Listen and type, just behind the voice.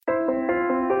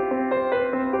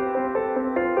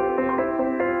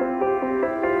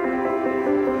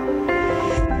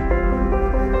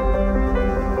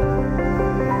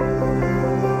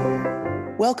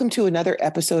Welcome to another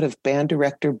episode of Band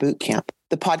Director Bootcamp,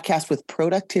 the podcast with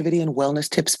productivity and wellness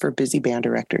tips for busy band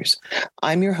directors.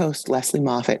 I'm your host, Lesley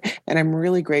Moffat, and I'm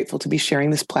really grateful to be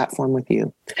sharing this platform with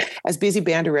you. As busy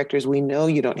band directors, we know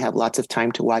you don't have lots of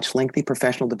time to watch lengthy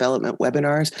professional development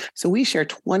webinars, so we share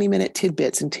 20-minute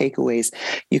tidbits and takeaways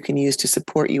you can use to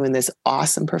support you in this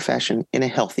awesome profession in a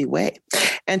healthy way.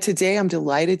 And today I'm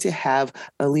delighted to have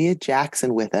Aliyah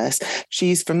Jackson with us.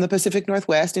 She's from the Pacific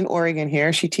Northwest in Oregon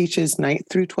here. She teaches 9th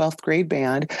through 12th grade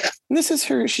band. And this is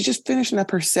she's just finishing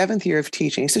up her 7th year of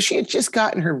teaching. So she had just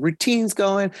gotten her routines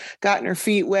going, gotten her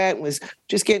feet wet, was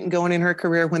just getting going in her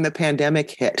career when the pandemic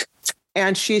hit.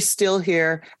 And she's still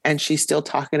here and she's still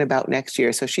talking about next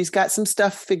year. So she's got some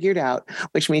stuff figured out,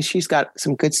 which means she's got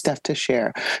some good stuff to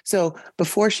share. So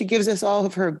before she gives us all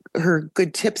of her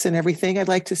good tips and everything, I'd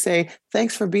like to say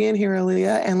thanks for being here,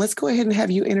 Aliyah. And let's go ahead and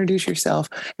have you introduce yourself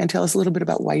and tell us a little bit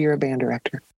about why you're a band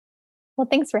director. Well,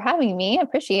 thanks for having me. I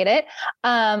appreciate it.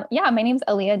 My name's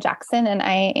Aliyah Jackson, and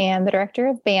I am the director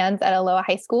of bands at Aloha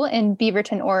High School in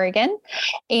Beaverton, Oregon.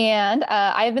 And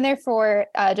I've been there for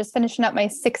just finishing up my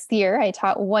 6th year. I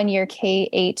taught 1 year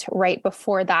K-8 right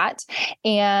before that.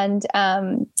 And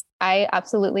I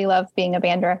absolutely love being a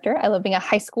band director. I love being a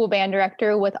high school band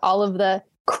director with all of the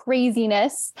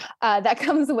craziness that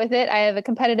comes with it. I have a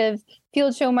competitive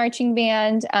field show marching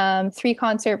band, 3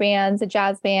 concert bands, a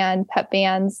jazz band, pep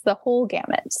bands, the whole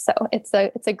gamut. So it's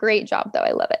a great job, though.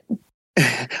 I love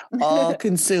it. All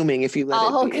consuming, if you let it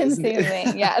be. All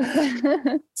consuming,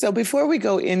 yes. So before we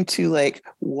go into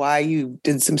why you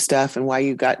did some stuff and why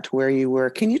you got to where you were,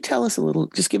 can you tell us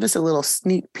just give us a little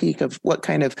sneak peek of what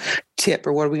kind of tip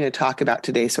or what are we going to talk about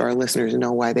today so our listeners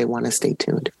know why they want to stay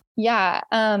tuned? Yeah.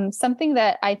 Something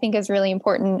that I think is really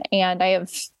important and I have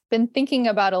been thinking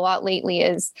about a lot lately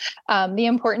is the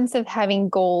importance of having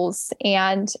goals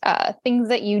and things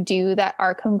that you do that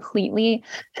are completely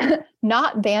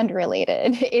not band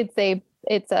related.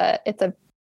 It's a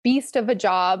beast of a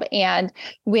job. And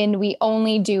when we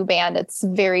only do band, it's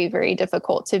very, very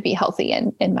difficult to be healthy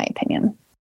in my opinion.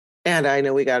 And I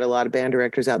know we got a lot of band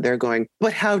directors out there going,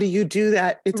 but how do you do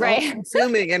that? It's right. all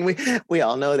consuming. And we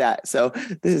all know that. So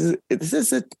this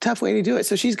is a tough way to do it.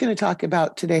 So she's going to talk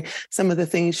about today some of the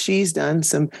things she's done,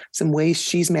 some ways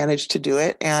she's managed to do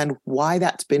it and why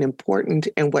that's been important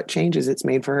and what changes it's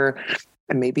made for her.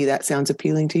 And maybe that sounds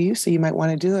appealing to you, so you might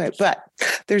want to do it. But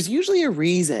there's usually a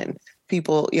reason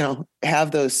people,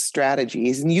 have those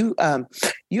strategies. And you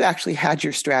actually had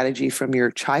your strategy from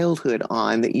your childhood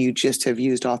on that you just have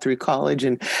used all through college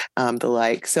and the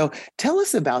like. So tell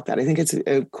us about that. I think it's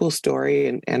a cool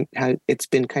story and how it's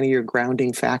been kind of your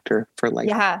grounding factor for life.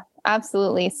 Yeah.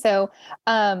 Absolutely. So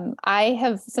I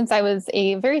have, since I was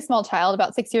a very small child,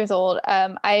 about 6 years old,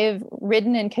 I've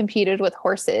ridden and competed with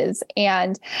horses.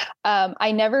 And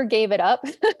I never gave it up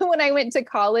when I went to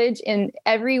college in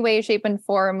every way, shape, and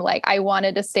form. I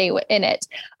wanted to stay in it.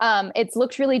 It's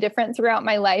looked really different throughout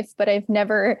my life, but I've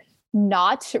never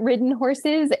not ridden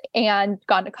horses and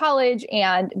gone to college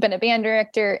and been a band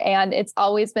director. And it's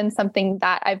always been something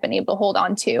that I've been able to hold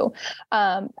on to.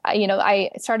 I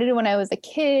started when I was a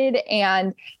kid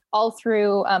and all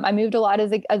through, I moved a lot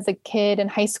as a kid in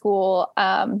high school.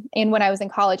 And when I was in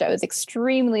college, I was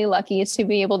extremely lucky to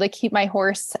be able to keep my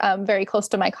horse very close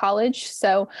to my college.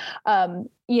 So,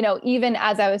 even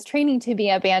as I was training to be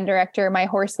a band director, my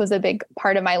horse was a big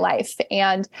part of my life.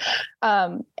 And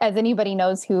as anybody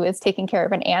knows who is taking care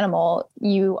of an animal,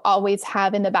 you always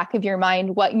have in the back of your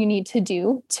mind what you need to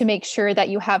do to make sure that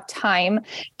you have time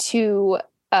to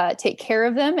take care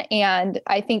of them. And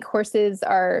I think horses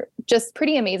are just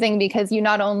pretty amazing because you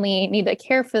not only need to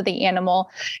care for the animal,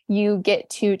 you get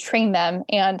to train them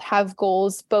and have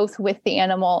goals both with the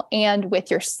animal and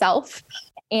with yourself.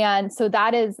 And so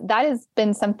that has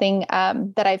been something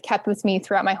that I've kept with me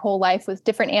throughout my whole life with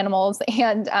different animals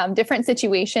and different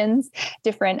situations,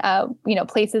 different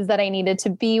places that I needed to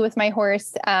be with my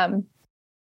horse.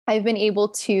 I've been able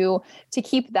to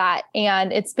keep that.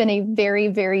 And it's been a very,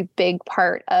 very big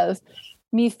part of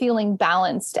me feeling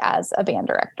balanced as a band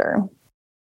director.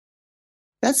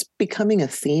 That's becoming a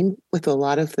theme with a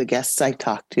lot of the guests I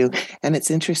talk to. And it's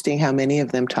interesting how many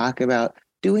of them talk about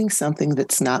doing something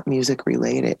that's not music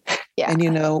related. Yeah.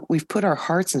 And, we've put our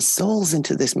hearts and souls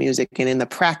into this music and in the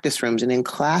practice rooms and in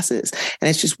classes. And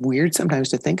it's just weird sometimes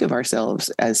to think of ourselves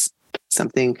as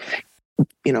something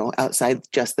outside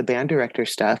just the band director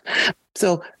stuff.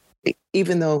 So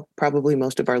even though probably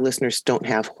most of our listeners don't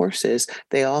have horses,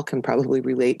 they all can probably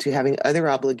relate to having other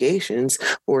obligations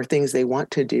or things they want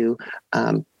to do,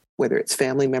 whether it's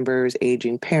family members,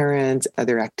 aging parents,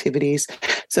 other activities.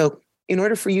 So in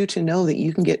order for you to know that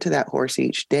you can get to that horse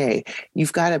each day,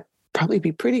 you've got to probably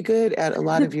be pretty good at a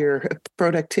lot of your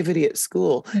productivity at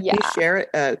school. Yeah. Can you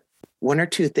share one or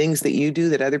two things that you do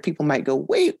that other people might go,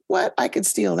 wait, what? I could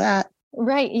steal that.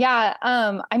 Right. Yeah.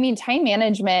 I mean, time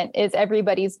management is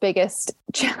everybody's biggest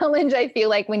challenge. I feel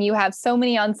like when you have so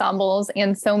many ensembles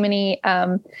and so many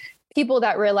people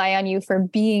that rely on you for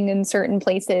being in certain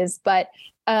places. But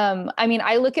I mean,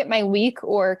 I look at my week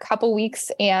or couple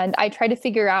weeks and I try to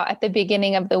figure out at the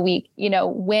beginning of the week,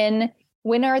 when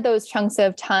are those chunks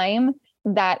of time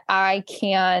that I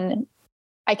can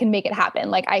make it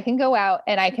happen. Like I can go out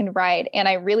and I can ride, and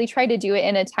I really try to do it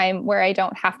in a time where I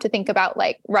don't have to think about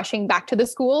like rushing back to the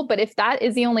school. But if that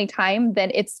is the only time,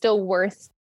 then it's still worth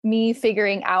me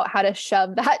figuring out how to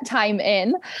shove that time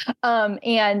in.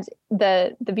 And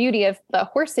the beauty of the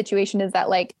horse situation is that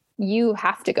like, you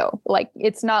have to go. Like,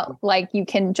 it's not like you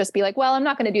can just be like, well, I'm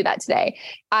not going to do that today.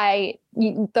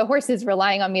 The horse is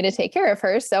relying on me to take care of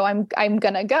her. So I'm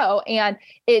going to go. And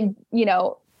it,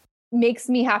 makes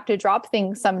me have to drop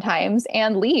things sometimes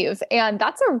and leave. And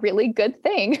that's a really good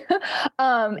thing.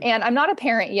 And I'm not a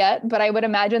parent yet, but I would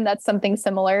imagine that's something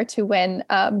similar to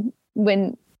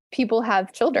when people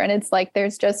have children. It's like,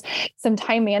 there's just some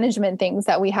time management things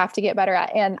that we have to get better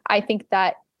at. And I think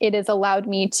that it has allowed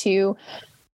me to,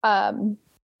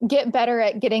 get better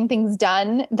at getting things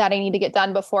done that I need to get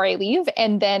done before I leave.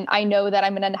 And then I know that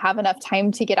I'm going to have enough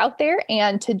time to get out there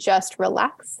and to just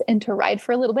relax and to ride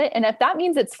for a little bit. And if that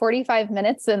means it's 45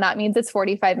 minutes, then that means it's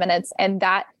 45 minutes. And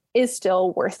that is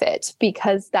still worth it,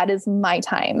 because that is my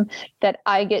time that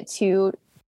I get to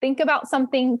think about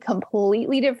something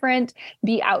completely different,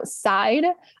 be outside,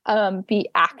 be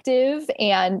active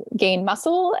and gain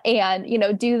muscle, and,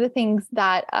 do the things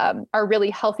that are really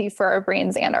healthy for our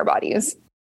brains and our bodies.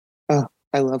 Oh,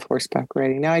 I love horseback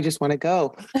riding. Now I just want to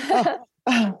go.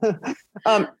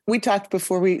 We talked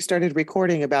before we started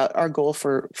recording about our goal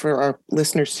for our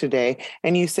listeners today.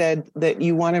 And you said that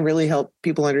you want to really help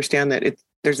people understand that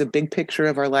there's a big picture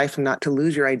of our life and not to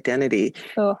lose your identity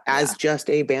as just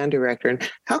a band director. And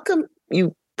how come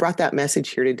you brought that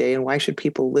message here today, and why should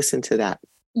people listen to that?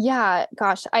 Yeah,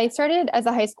 gosh, I started as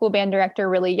a high school band director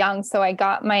really young. So I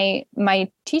got my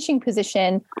teaching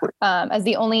position as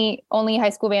the only high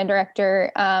school band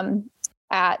director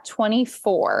at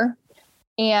 24.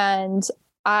 And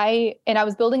I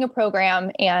was building a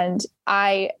program, and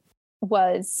I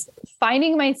was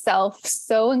finding myself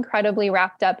so incredibly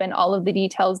wrapped up in all of the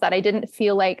details that I didn't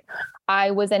feel like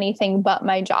I was anything but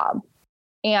my job.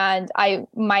 And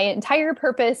my entire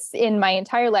purpose in my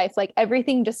entire life, like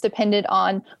everything just depended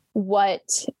on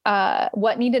what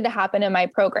needed to happen in my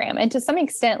program. And to some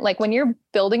extent, like when you're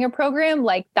building a program,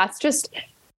 like that's just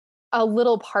a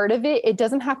little part of it. It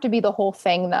doesn't have to be the whole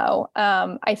thing though.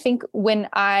 I think when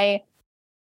I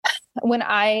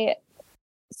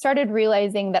started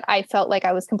realizing that I felt like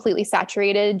I was completely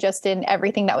saturated just in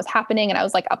everything that was happening, and I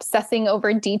was like obsessing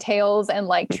over details and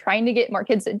like trying to get more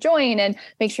kids to join and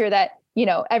make sure that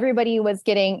everybody was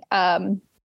getting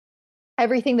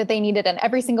everything that they needed in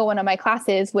every single one of my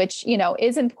classes, which,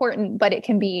 is important, but it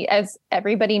can be, as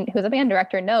everybody who's a band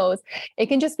director knows, it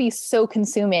can just be so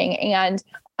consuming. And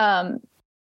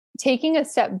taking a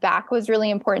step back was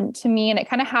really important to me. And it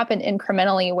kind of happened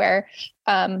incrementally where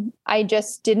I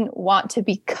just didn't want to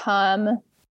become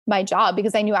my job,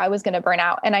 because I knew I was going to burn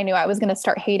out and I knew I was going to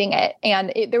start hating it.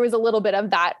 And there was a little bit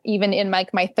of that even in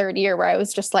my third year, where I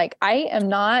was just like, I'm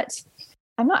not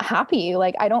happy.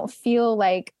 Like, I don't feel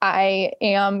like I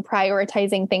am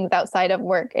prioritizing things outside of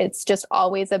work. It's just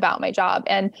always about my job.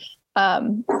 And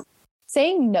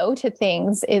saying no to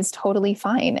things is totally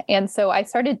fine. And so I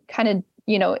started kind of,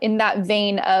 in that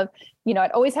vein of,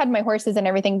 I'd always had my horses and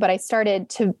everything, but I started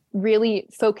to really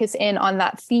focus in on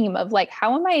that theme of like,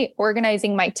 how am I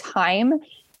organizing my time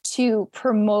to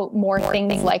promote more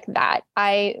things like that?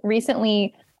 I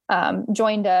recently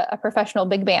joined a professional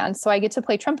big band. So I get to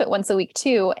play trumpet once a week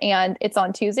too. And it's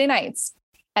on Tuesday nights.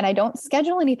 And I don't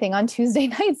schedule anything on Tuesday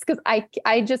nights because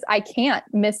I can't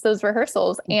miss those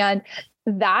rehearsals. And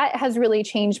that has really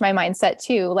changed my mindset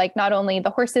too. Like not only the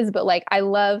horses, but like I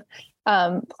love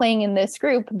playing in this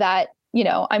group that,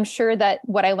 I'm sure that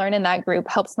what I learn in that group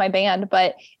helps my band,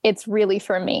 but it's really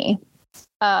for me.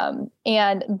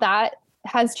 And that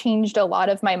has changed a lot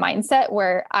of my mindset,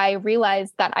 where I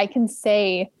realized that I can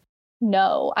say,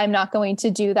 no, I'm not going to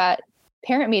do that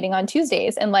parent meeting on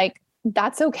Tuesdays. And like,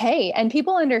 that's okay. And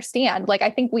people understand. Like,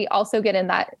 I think we also get in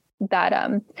that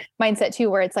mindset too,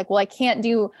 where it's like, well, I can't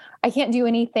do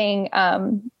anything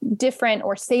different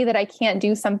or say that I can't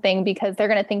do something because they're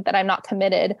going to think that I'm not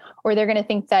committed, or they're going to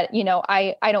think that,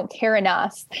 I don't care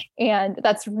enough. And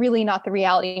that's really not the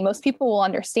reality. Most people will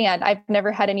understand. I've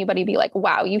never had anybody be like,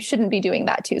 wow, you shouldn't be doing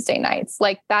that Tuesday nights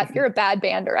like that. You're a bad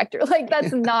band director. Like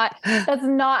that's not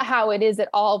how it is at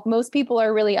all. Most people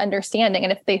are really understanding.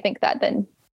 And if they think that, then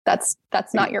that's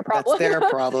not your problem. That's their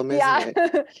problem, isn't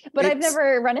it? But I've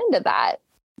never run into that.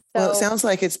 So, well, it sounds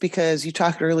like it's because you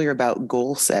talked earlier about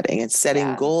goal setting and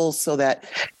setting goals so that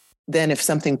then if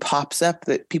something pops up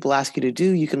that people ask you to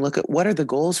do, you can look at what are the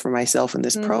goals for myself in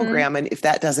this program. And if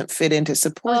that doesn't fit in to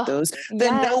support those,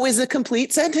 then no is a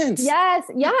complete sentence. Yes.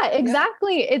 Yeah,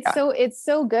 exactly. It's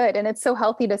so good. And it's so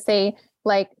healthy to say,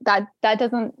 like that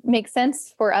doesn't make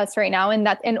sense for us right now.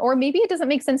 Or maybe it doesn't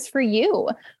make sense for you.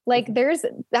 Like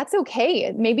that's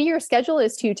okay. Maybe your schedule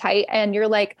is too tight and you're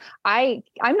like, I'm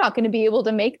not going to be able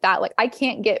to make that. Like I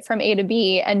can't get from A to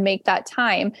B and make that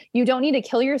time. You don't need to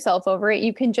kill yourself over it.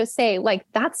 You can just say like,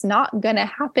 that's not going to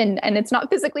happen and it's not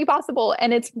physically possible.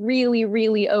 And it's really,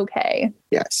 really okay.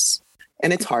 Yes.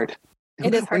 And it's hard.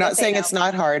 It is hard. We're not saying it's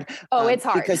not hard. Oh, it's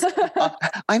hard. Because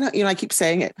I know, I keep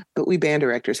saying it, but we band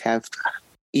directors have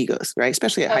egos, right?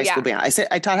 Especially at high school band.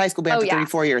 I taught high school band for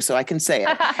 34 years, so I can say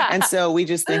it. And so we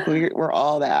just think we're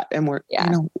all that, and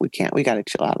we got to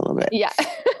chill out a little bit. Yeah.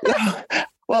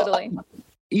 Well, totally.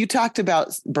 You talked about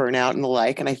burnout and the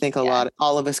like, and I think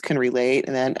all of us can relate.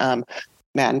 And then,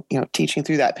 man, teaching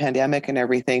through that pandemic and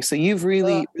everything. So you've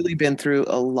really been through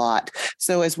a lot.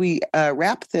 So as we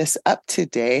wrap this up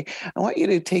today, I want you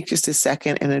to take just a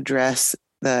second and address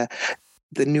the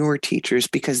newer teachers,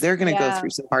 because they're going to go through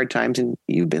some hard times, and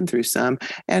you've been through some.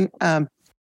 And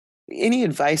any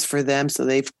advice for them so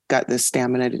they've got the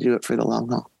stamina to do it for the long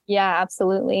haul? Yeah,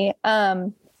 absolutely.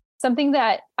 Something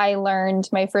that I learned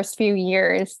my first few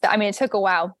years, it took a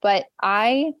while, but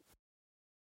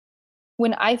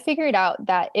when I figured out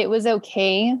that it was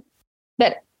okay,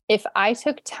 that if I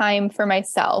took time for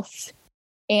myself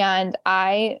and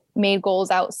I made goals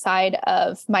outside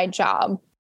of my job,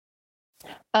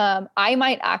 I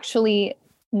might actually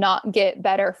not get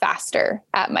better faster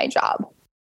at my job.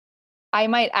 I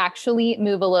might actually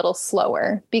move a little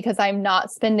slower because I'm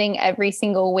not spending every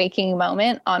single waking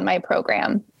moment on my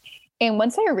program. And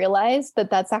once I realized that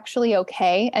that's actually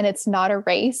okay and it's not a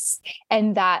race,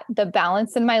 and that the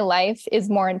balance in my life is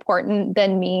more important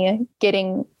than me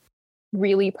getting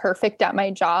really perfect at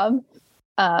my job,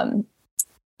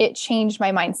 it changed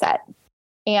my mindset.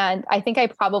 And I think I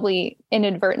probably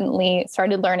inadvertently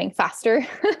started learning faster,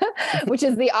 which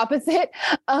is the opposite,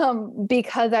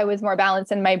 because I was more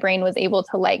balanced and my brain was able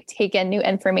to take in new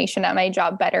information at my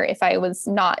job better if I was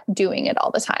not doing it all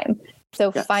the time. So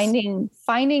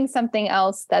finding something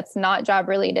else that's not job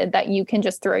related that you can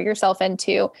just throw yourself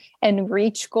into and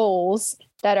reach goals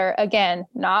that are, again,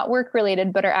 not work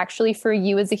related, but are actually for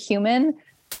you as a human,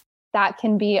 that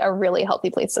can be a really healthy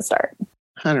place to start.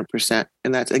 100%.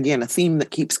 And that's, again, a theme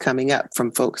that keeps coming up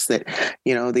from folks that,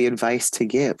 the advice to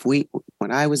give.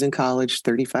 When I was in college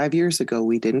 35 years ago,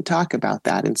 we didn't talk about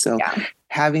that. And so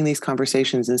having these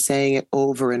conversations and saying it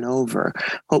over and over,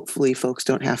 hopefully folks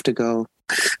don't have to go,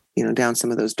 down some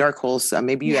of those dark holes.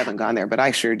 Maybe you haven't gone there, but I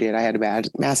sure did. I had a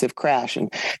massive crash and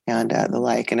the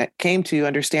like. And it came to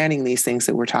understanding these things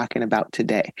that we're talking about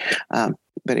today.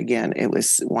 But again, it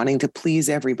was wanting to please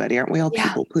everybody. Aren't we all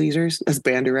people pleasers as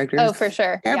band directors? Oh, for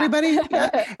sure. Everybody.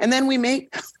 And then we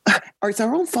it's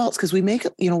our own faults because we make,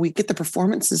 we get the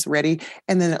performances ready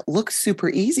and then it looks super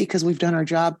easy because we've done our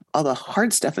job, all the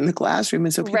hard stuff in the classroom.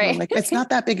 And so people are like, it's not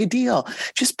that big a deal.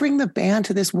 Just bring the band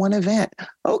to this one event.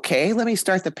 Okay, let me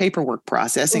start the paperwork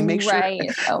processing. Make sure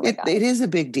it is a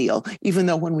big deal, even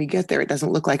though when we get there, it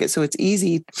doesn't look like it. So it's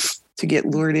easy to get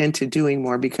lured into doing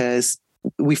more because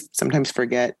we sometimes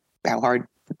forget how hard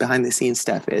behind the scenes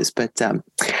stuff is. But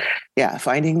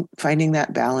finding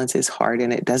that balance is hard,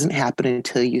 and it doesn't happen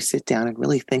until you sit down and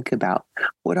really think about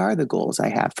what are the goals I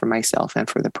have for myself and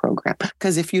for the program.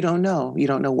 Because if you don't know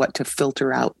what to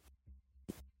filter out.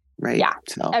 Right. Yeah.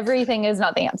 So everything is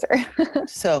not the answer.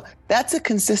 So that's a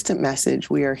consistent message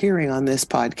we are hearing on this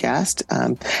podcast.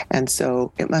 And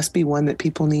so it must be one that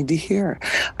people need to hear.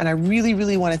 And I really,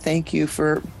 really want to thank you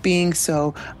for being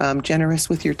so generous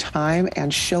with your time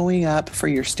and showing up for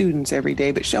your students every day,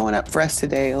 but showing up for us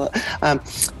today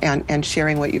and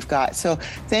sharing what you've got. So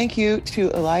thank you to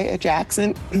Aliyah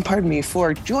Jackson,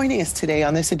 for joining us today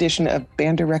on this edition of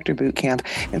Band Director Boot Camp.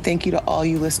 And thank you to all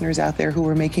you listeners out there who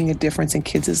are making a difference in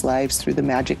kids' lives through the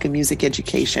magic of music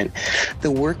education. The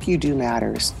work you do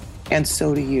matters, and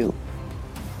so do you.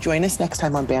 Join us next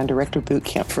time on Band Director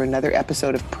Bootcamp for another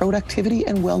episode of productivity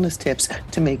and wellness tips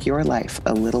to make your life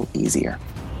a little easier.